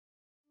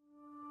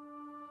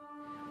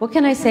What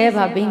can I say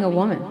about being a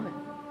woman?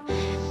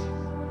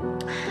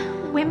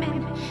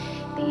 Women,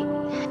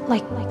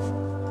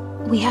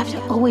 we have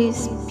to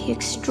always be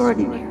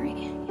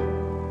extraordinary.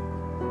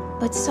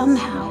 But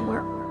somehow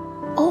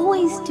we're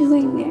always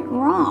doing it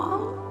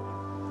wrong.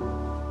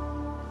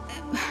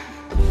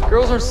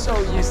 Girls are so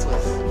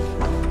useless.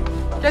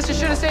 Guess you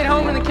should have stayed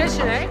home in the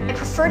kitchen, eh? I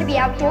prefer to be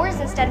outdoors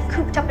instead of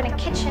cooped up in a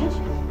kitchen.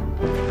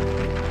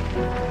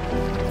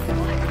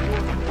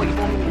 What do you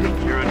want me to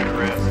do? You're under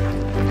arrest.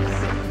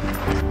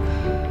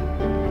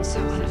 It's so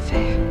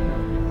unfair.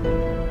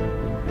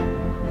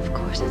 Of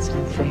course it's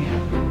unfair.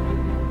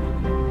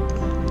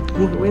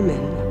 We're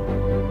women.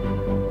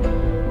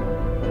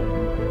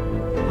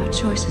 Our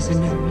choices are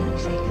never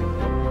easy.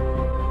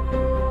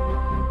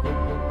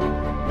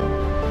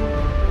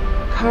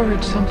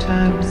 Courage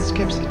sometimes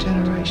skips a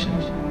generation.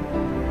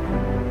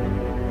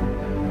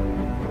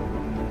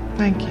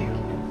 Thank you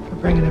for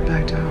bringing it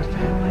back to our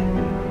family.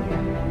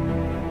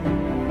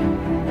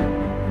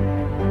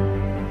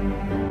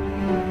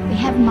 They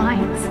have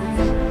minds,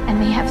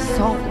 and they have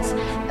souls,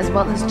 as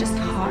well as just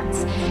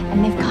hearts.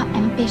 And they've got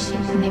ambition,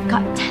 and they've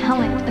got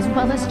talent, as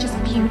well as just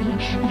beauty.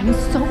 And I'm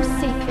so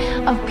sick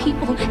of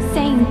people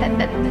saying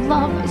that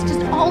love is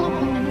just all a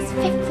woman is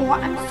fit for.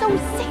 I'm so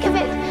sick of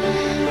it.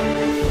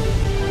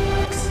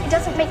 It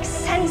doesn't make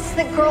sense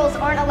that girls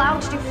aren't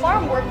allowed to do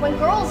farm work when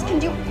girls can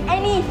do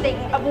anything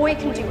a boy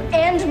can do,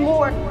 and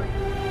more.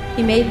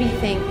 He made me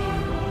think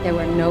there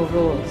were no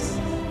rules.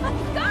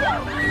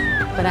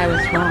 But I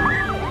was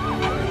wrong.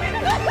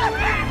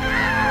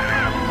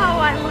 How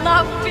I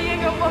love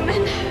being a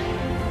woman.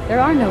 There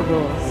are no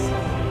rules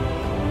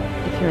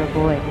if you're a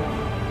boy.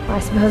 Well, I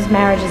suppose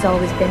marriage has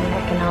always been an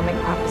economic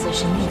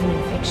proposition, even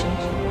in fiction.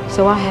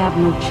 So I have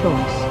no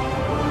choice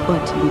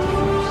but to be the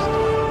first.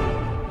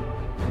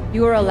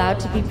 You are allowed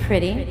to be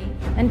pretty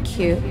and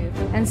cute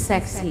and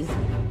sexy,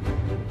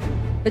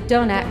 but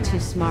don't act too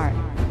smart.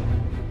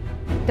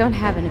 Don't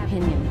have an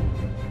opinion.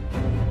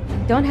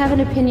 Don't have an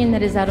opinion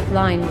that is out of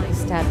line with the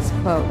status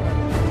quo.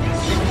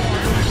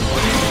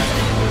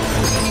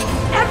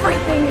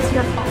 Everything is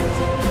your fault.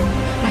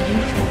 My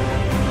uniform,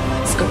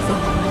 skirts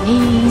over my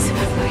knees,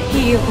 my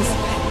heels,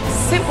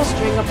 simple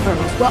string of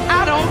pearls. Well,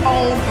 I don't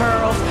own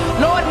pearls.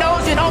 Lord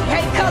knows you don't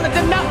pay colored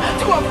enough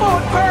to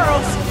afford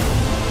pearls.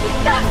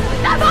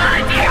 I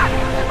volunteer!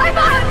 I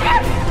volunteer!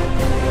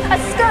 A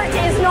skirt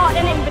is not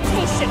an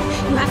invitation.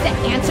 You have to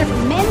answer for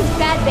men's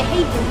bad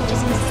behavior, which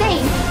is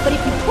insane, but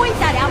if you point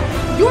that out,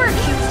 you're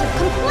accused of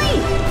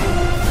complaining.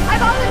 I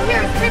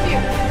volunteer as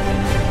tribute.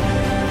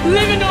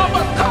 Living off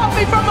a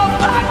coffee from a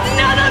pot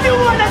none of you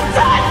want to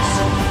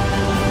touch!